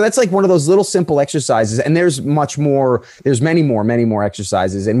 So that's like one of those little simple exercises. And there's much more. There's many more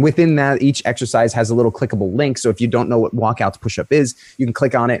exercises. And within that, each exercise has a little clickable link. So if you don't know what walkout to push-up is, you can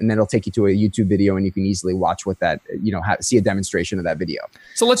click on it and then it'll take you to a YouTube video and you can easily watch what that, see a demonstration of that video.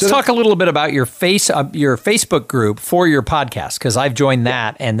 So let's talk a little bit about your Facebook group for your podcast, because I've joined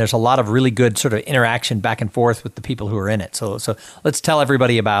that and there's a lot of really good sort of interaction back and forth with the people who are in it. So let's tell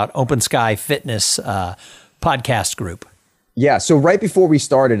everybody about Open Sky Fitness podcast group. Yeah. So right before we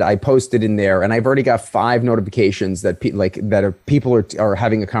started, I posted in there, and I've already got 5 notifications that people are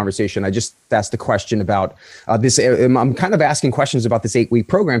having a conversation. I just asked a question about this. I'm kind of asking questions about this 8-week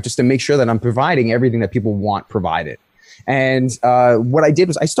program just to make sure that I'm providing everything that people want provided. And what I did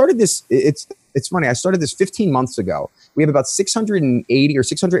was I started this. It's funny. I started this 15 months ago. We have about 680 or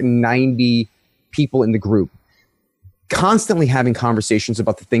 690 people in the group, constantly having conversations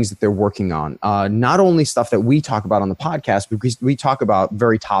about the things that they're working on. Not only stuff that we talk about on the podcast, because we talk about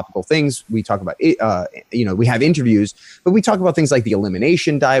very topical things. We talk about, we have interviews, but we talk about things like the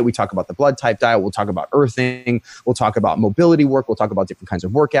elimination diet. We talk about the blood type diet. We'll talk about earthing. We'll talk about mobility work. We'll talk about different kinds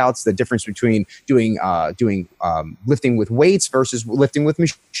of workouts, the difference between doing lifting with weights versus lifting with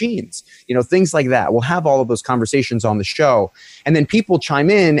machines, things like that. We'll have all of those conversations on the show. And then people chime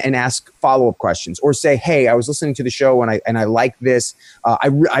in and ask follow-up questions or say, hey, I was listening to the show and I like this.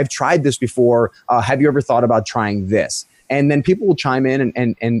 I've tried this before. Have you ever thought about trying this? And then people will chime in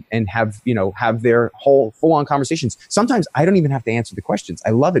and have their whole full-on conversations. Sometimes I don't even have to answer the questions. I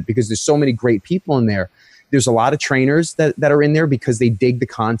love it because there's so many great people in there There's a lot of trainers that are in there because they dig the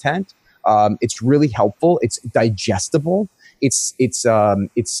content. It's really helpful. It's digestible. It's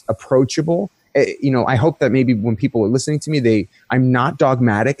approachable. I hope that maybe when people are listening to me, I'm not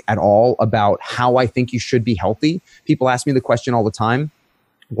dogmatic at all about how I think you should be healthy. People ask me the question all the time,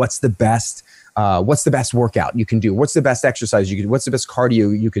 what's the best workout you can do? What's the best exercise you can do? What's the best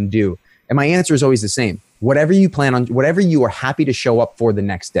cardio you can do? And my answer is always the same. Whatever you plan on, whatever you are happy to show up for the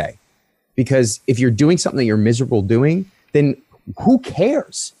next day. Because if you're doing something that you're miserable doing, then who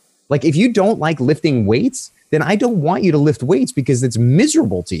cares? Like if you don't like lifting weights, then I don't want you to lift weights because it's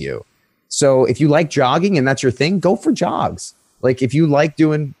miserable to you. So if you like jogging and that's your thing, go for jogs. Like if you like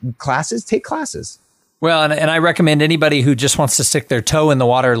doing classes, take classes. Well, and I recommend anybody who just wants to stick their toe in the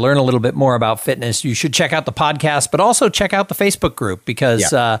water, learn a little bit more about fitness, you should check out the podcast, but also check out the Facebook group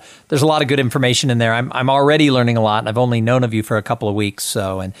because there's a lot of good information in there. I'm already learning a lot, and I've only known of you for a couple of weeks.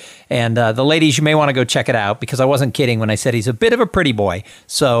 So, and the ladies, you may want to go check it out because I wasn't kidding when I said he's a bit of a pretty boy.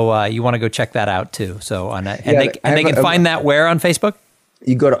 So you want to go check that out too. So they can find that where on Facebook?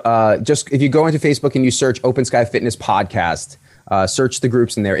 You go to if you go into Facebook and you search Open Sky Fitness Podcast. Search the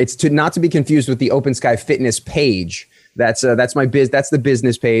groups in there. It's not to be confused with the Open Sky Fitness page. That's my That's the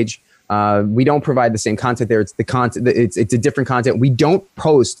business page. We don't provide the same content there. It's the content. It's a different content. We don't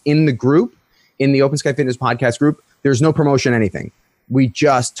post in the group, in the Open Sky Fitness podcast group. There's no promotion, anything. We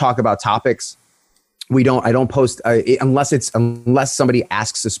just talk about topics. I don't post unless somebody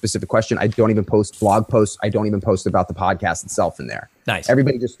asks a specific question. I don't even post blog posts. I don't even post about the podcast itself in there. Nice.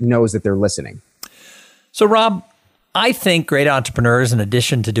 Everybody just knows that they're listening. So Rob, I think great entrepreneurs, in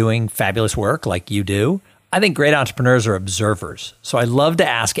addition to doing fabulous work like you do, I think great entrepreneurs are observers. So I love to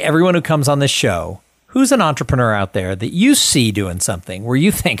ask everyone who comes on this show, who's an entrepreneur out there that you see doing something where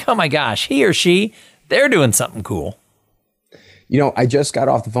you think, oh my gosh, he or she, they're doing something cool? I just got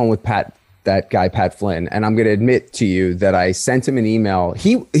off the phone with that guy, Pat Flynn, and I'm going to admit to you that I sent him an email.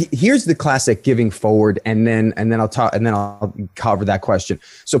 Here's the classic giving forward, and then I'll cover that question.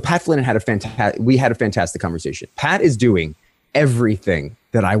 So Pat Flynn had a fantastic conversation. Pat is doing everything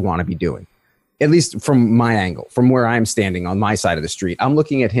that I want to be doing, at least from my angle, from where I'm standing on my side of the street. I'm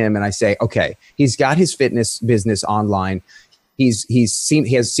looking at him and I say, okay, he's got his fitness business online. He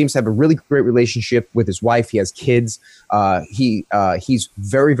seems to have a really great relationship with his wife. He has kids. He's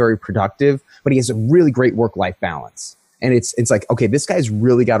very, very productive, but he has a really great work-life balance. And it's like, okay, this guy's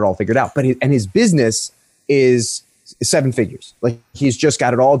really got it all figured out. But his business is 7 figures. Like he's just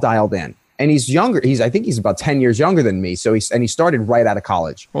got it all dialed in. And he's younger. I think he's about 10 years younger than me. So he started right out of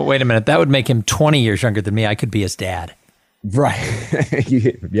college. Well, wait a minute. That would make him 20 years younger than me. I could be his dad. Right.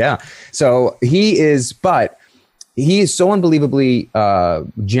 Yeah. So he is so unbelievably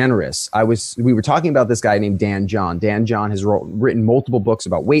generous. We were talking about this guy named Dan John. Dan John has written multiple books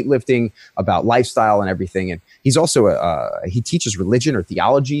about weightlifting, about lifestyle and everything. And he's also he teaches religion or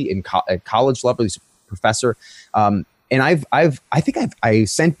theology at college level. He's a professor. And I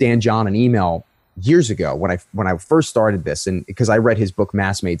sent Dan John an email years ago when I first started this, and because I read his book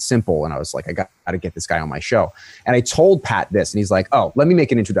Mass Made Simple, and I was like, I got to get this guy on my show. And I told Pat this, and he's like, oh, let me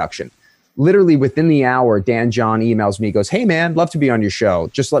make an introduction. Literally within the hour, Dan John emails me, goes, hey man, love to be on your show.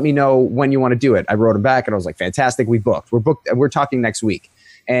 Just let me know when you want to do it. I wrote him back and I was like, fantastic. We're booked. We're talking next week.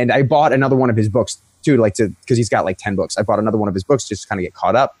 And I bought another one of his books too, because he's got like 10 books. I bought another one of his books just to kind of get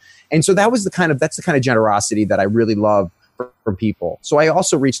caught up. And so that's the kind of generosity that I really love from people. So I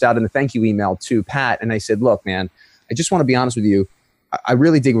also reached out in a thank you email to Pat. And I said, look, man, I just want to be honest with you. I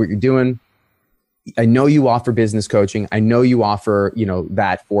really dig what you're doing. I know you offer business coaching. I know you offer,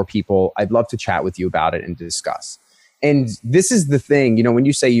 that for people. I'd love to chat with you about it and discuss. And this is the thing, when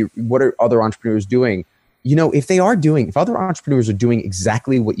you say what are other entrepreneurs doing? If other entrepreneurs are doing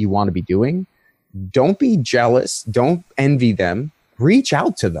exactly what you want to be doing, don't be jealous. Don't envy them. Reach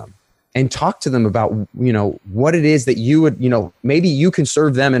out to them and talk to them about, what it is that you would, maybe you can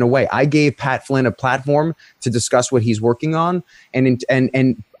serve them in a way. I gave Pat Flynn a platform to discuss what he's working on.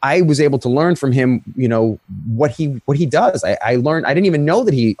 And I was able to learn from him, what he does. I learned, I didn't even know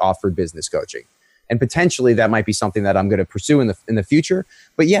that he offered business coaching, and potentially that might be something that I'm going to pursue in the future.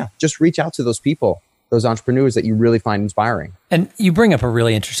 But yeah, just reach out to those people, those entrepreneurs that you really find inspiring. And you bring up a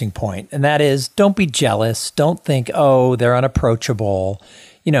really interesting point, and that is, don't be jealous. Don't think, oh, they're unapproachable.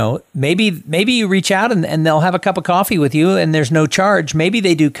 Maybe you reach out and they'll have a cup of coffee with you and there's no charge. Maybe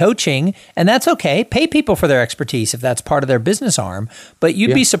they do coaching, and that's okay. Pay people for their expertise if that's part of their business arm. But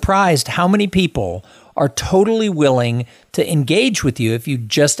you'd be surprised how many people are totally willing to engage with you if you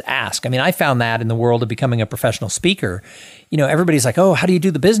just ask. I mean, I found that in the world of becoming a professional speaker. Everybody's like, oh, how do you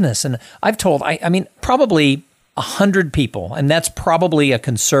do the business? And I've told, probably 100 people, and that's probably a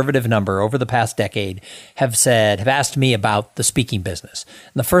conservative number over the past decade, have asked me about the speaking business.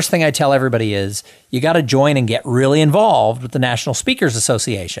 And the first thing I tell everybody is you got to join and get really involved with the National Speakers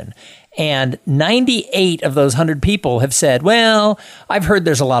Association. And 98 of those 100 people have said, well, I've heard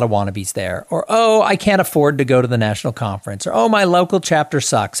there's a lot of wannabes there. Or, oh, I can't afford to go to the national conference. Or, oh, my local chapter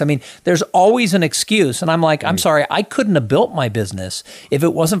sucks. I mean, there's always an excuse. And I'm like, I'm sorry, I couldn't have built my business if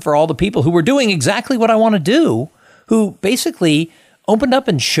it wasn't for all the people who were doing exactly what I want to do, who basically opened up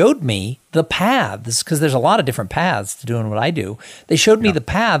and showed me the paths, because there's a lot of different paths to doing what I do. They showed me the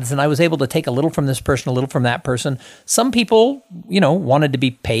paths, and I was able to take a little from this person, a little from that person. Some people, wanted to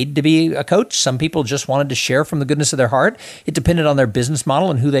be paid to be a coach. Some people just wanted to share from the goodness of their heart. It depended on their business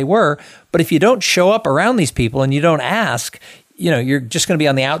model and who they were. But if you don't show up around these people and you don't ask, you're just going to be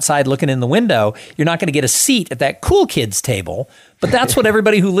on the outside looking in the window. You're not going to get a seat at that cool kids table. But that's what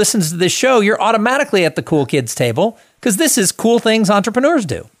everybody who listens to this show, you're automatically at the cool kids table, because this is cool things entrepreneurs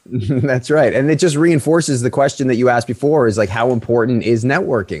do. That's right. And it just reinforces the question that you asked before, is like, how important is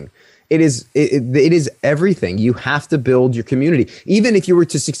networking? It is everything. You have to build your community. Even if you were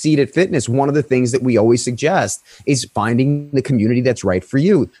to succeed at fitness, one of the things that we always suggest is finding the community that's right for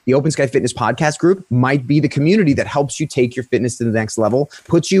you. The Open Sky Fitness podcast group might be the community that helps you take your fitness to the next level,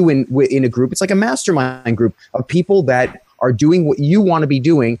 puts you in a group. It's like a mastermind group of people that are doing what you want to be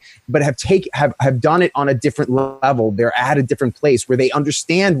doing, but have done it on a different level. They're at a different place where they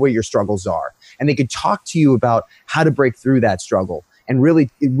understand where your struggles are, and they could talk to you about how to break through that struggle and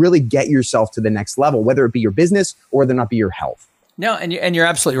really get yourself to the next level, whether it be your business or whether it not be your health. No, and you're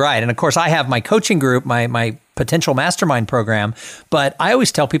absolutely right. And of course, I have my coaching group, my potential mastermind program, but I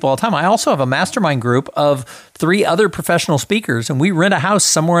always tell people all the time, I also have a mastermind group of 3 other professional speakers, and we rent a house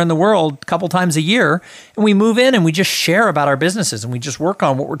somewhere in the world a couple times a year, and we move in and we just share about our businesses, and we just work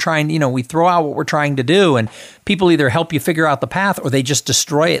on what we're trying, we throw out what we're trying to do, and people either help you figure out the path or they just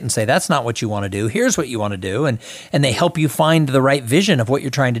destroy it and say, that's not what you want to do. Here's what you want to do. And they help you find the right vision of what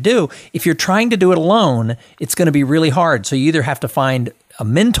you're trying to do. If you're trying to do it alone, it's going to be really hard. So you either have to find a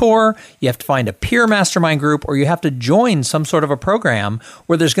mentor, you have to find a peer mastermind group, or you have to join some sort of a program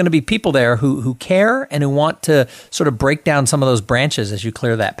where there's going to be people there who care and who want to sort of break down some of those branches as you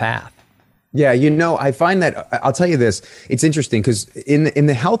clear that path. Yeah, I find that, I'll tell you this, it's interesting because in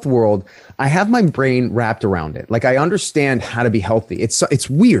the health world, I have my brain wrapped around it. Like, I understand how to be healthy. It's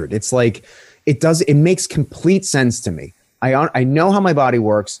weird. It's like, it makes complete sense to me. I know how my body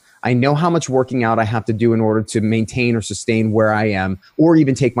works. I know how much working out I have to do in order to maintain or sustain where I am, or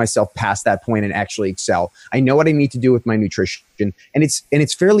even take myself past that point and actually excel. I know what I need to do with my nutrition, and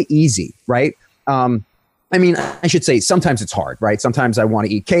it's fairly easy, right? I mean, I should say sometimes it's hard, right? Sometimes I want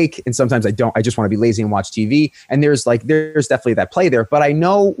to eat cake and sometimes I don't. I just want to be lazy and watch TV. And there's definitely that play there, but I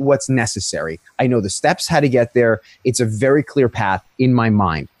know what's necessary. I know the steps, how to get there. It's a very clear path in my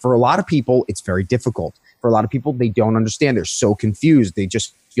mind. For a lot of people, it's very difficult. For a lot of people, they don't understand. They're so confused. They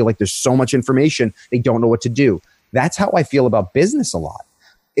just feel like there's so much information. They don't know what to do. That's how I feel about business a lot.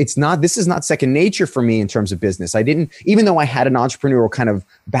 This is not second nature for me in terms of business. Even though I had an entrepreneurial kind of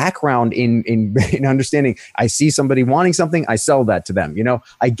background in understanding, I see somebody wanting something, I sell that to them.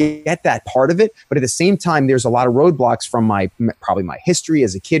 I get that part of it, but at the same time, there's a lot of roadblocks from probably my history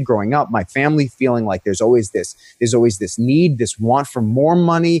as a kid growing up, my family feeling like there's always this need, this want for more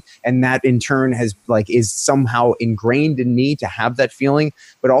money, and that in turn is somehow ingrained in me to have that feeling,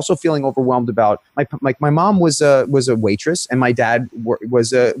 but also feeling overwhelmed about my mom was a waitress and my dad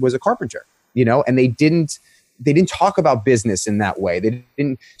was a carpenter, and they didn't talk about business in that way. They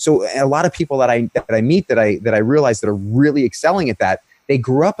didn't. So a lot of people that I meet that I realize that are really excelling at that, they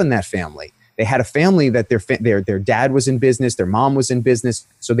grew up in that family. They had a family that their dad was in business, their mom was in business,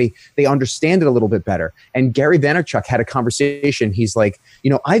 so they understand it a little bit better. And Gary Vaynerchuk had a conversation. He's like,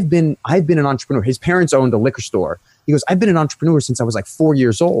 I've been an entrepreneur. His parents owned a liquor store. He goes, I've been an entrepreneur since I was like 4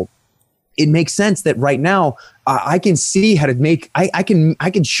 years old. It makes sense that right now I can see how to make, I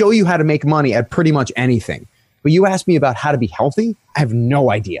can show you how to make money at pretty much anything. But you ask me about how to be healthy, I have no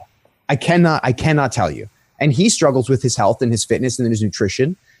idea. I cannot tell you. And he struggles with his health and his fitness and his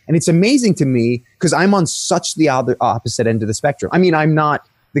nutrition. And it's amazing to me because I'm on such the opposite end of the spectrum. I mean, I'm not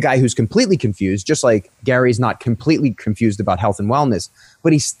the guy who's completely confused, just like Gary's not completely confused about health and wellness,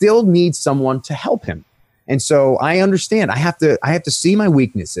 but he still needs someone to help him. And so I understand. I have to see my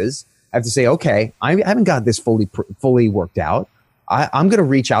weaknesses. I have to say, okay, I haven't got this fully worked out. I'm going to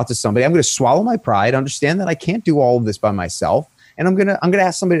reach out to somebody. I'm going to swallow my pride, understand that I can't do all of this by myself, and I'm going to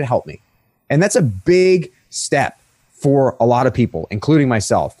ask somebody to help me. And that's a big step for a lot of people, including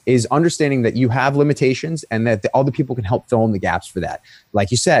myself, is understanding that you have limitations and that the other people can help fill in the gaps for that.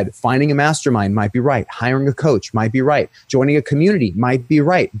 Like you said, finding a mastermind might be right. Hiring a coach might be right. Joining a community might be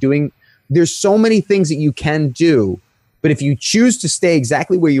right. There's so many things that you can do, but if you choose to stay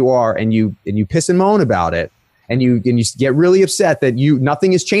exactly where you are and you piss and moan about it, and you get really upset that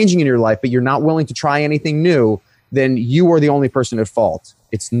nothing is changing in your life, but you're not willing to try anything new, then you are the only person at fault.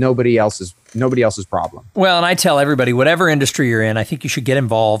 It's nobody else's problem. Well, and I tell everybody, whatever industry you're in, I think you should get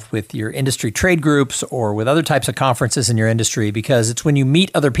involved with your industry trade groups or with other types of conferences in your industry, because it's when you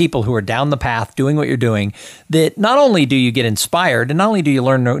meet other people who are down the path doing what you're doing that not only do you get inspired and not only do you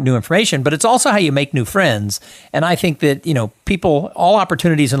learn new information, but it's also how you make new friends. And I think that, people, all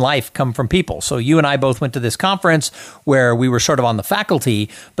opportunities in life come from people. So you and I both went to this conference where we were sort of on the faculty,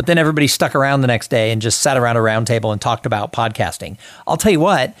 but then everybody stuck around the next day and just sat around a round table and talked about podcasting. I'll tell you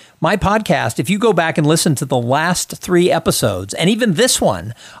what, my podcast, if you go back and listen to the last 3 episodes, and even this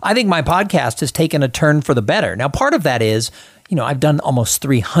one, I think my podcast has taken a turn for the better. Now, part of that is, I've done almost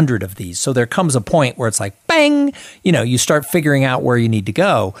 300 of these. So there comes a point where it's like, bang, you start figuring out where you need to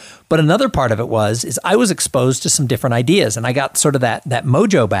go. But another part of it is I was exposed to some different ideas, and I got sort of that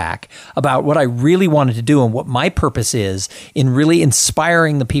mojo back about what I really wanted to do and what my purpose is in really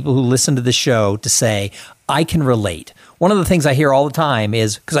inspiring the people who listen to the show to say, I can relate. One of the things I hear all the time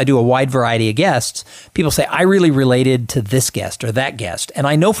is, because I do a wide variety of guests, people say, I really related to this guest or that guest. And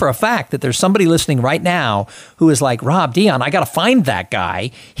I know for a fact that there's somebody listening right now who is like, Rob Dion, I got to find that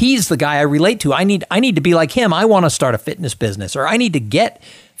guy. He's the guy I relate to. I need to be like him. I want to start a fitness business, or I need to get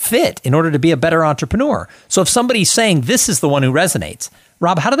fit in order to be a better entrepreneur. So if somebody's saying this is the one who resonates,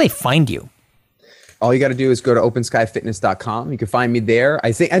 Rob, how do they find you? All you got to do is go to openskyfitness.com. You can find me there.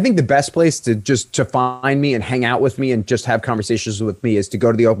 I think the best place to find me and hang out with me and just have conversations with me is to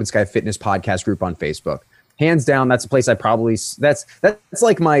go to the Open Sky Fitness podcast group on Facebook. Hands down, that's a place that's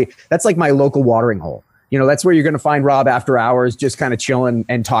like my local watering hole. That's where you're going to find Rob after hours, just kind of chilling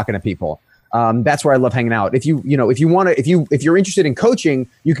and talking to people. That's where I love hanging out. If you're interested in coaching,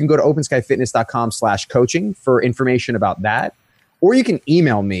 you can go to openskyfitness.com/coaching for information about that. Or you can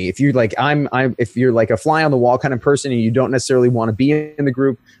email me if you're like if you're like a fly on the wall kind of person and you don't necessarily want to be in the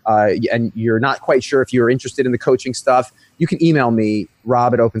group and you're not quite sure if you're interested in the coaching stuff. You can email me,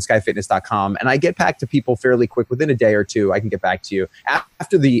 rob@openskyfitness.com, and I get back to people fairly quick. Within a day or two, I can get back to you.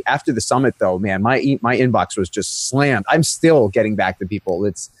 After the summit, though, man, my inbox was just slammed. I'm still getting back to people.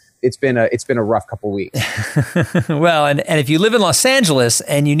 It's been a rough couple weeks. Well, and if you live in Los Angeles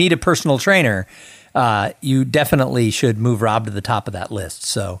and you need a personal trainer, you definitely should move Rob to the top of that list.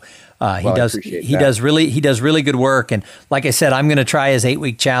 So he does really good work. And like I said, I'm going to try his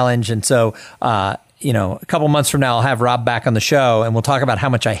 8-week challenge. And so, a couple months from now, I'll have Rob back on the show and we'll talk about how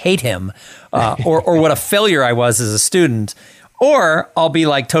much I hate him, or what a failure I was as a student. Or I'll be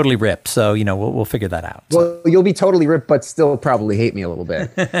like totally ripped. So, we'll figure that out. Well, you'll be totally ripped, but still probably hate me a little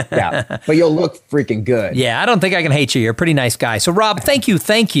bit. Yeah. But you'll look freaking good. Yeah. I don't think I can hate you. You're a pretty nice guy. So, Rob, thank you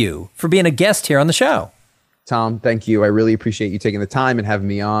for being a guest here on the show. Tom, thank you. I really appreciate you taking the time and having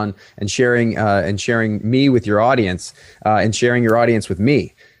me on and sharing me with your audience and sharing your audience with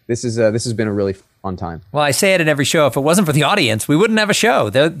me. This has been a really fun time. Well, I say it in every show. If it wasn't for the audience, we wouldn't have a show.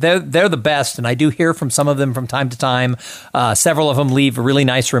 They're the best, and I do hear from some of them from time to time. Several of them leave really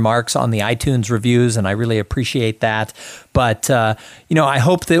nice remarks on the iTunes reviews, and I really appreciate that. But I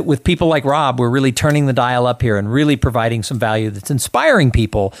hope that with people like Rob, we're really turning the dial up here and really providing some value that's inspiring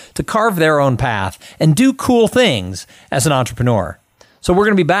people to carve their own path and do cool things as an entrepreneur. So we're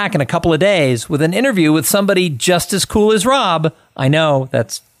going to be back in a couple of days with an interview with somebody just as cool as Rob. I know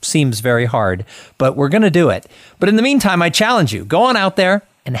that seems very hard, but we're going to do it. But in the meantime, I challenge you, go on out there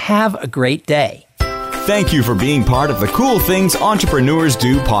and have a great day. Thank you for being part of the Cool Things Entrepreneurs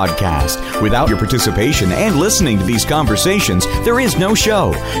Do podcast. Without your participation and listening to these conversations, there is no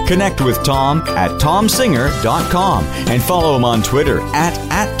show. Connect with Tom at tomsinger.com and follow him on Twitter at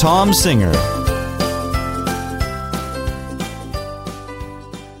 @TomSinger.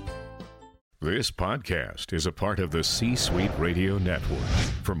 This podcast is a part of the C-Suite Radio Network.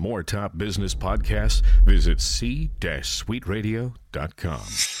 For more top business podcasts, visit c-suiteradio.com.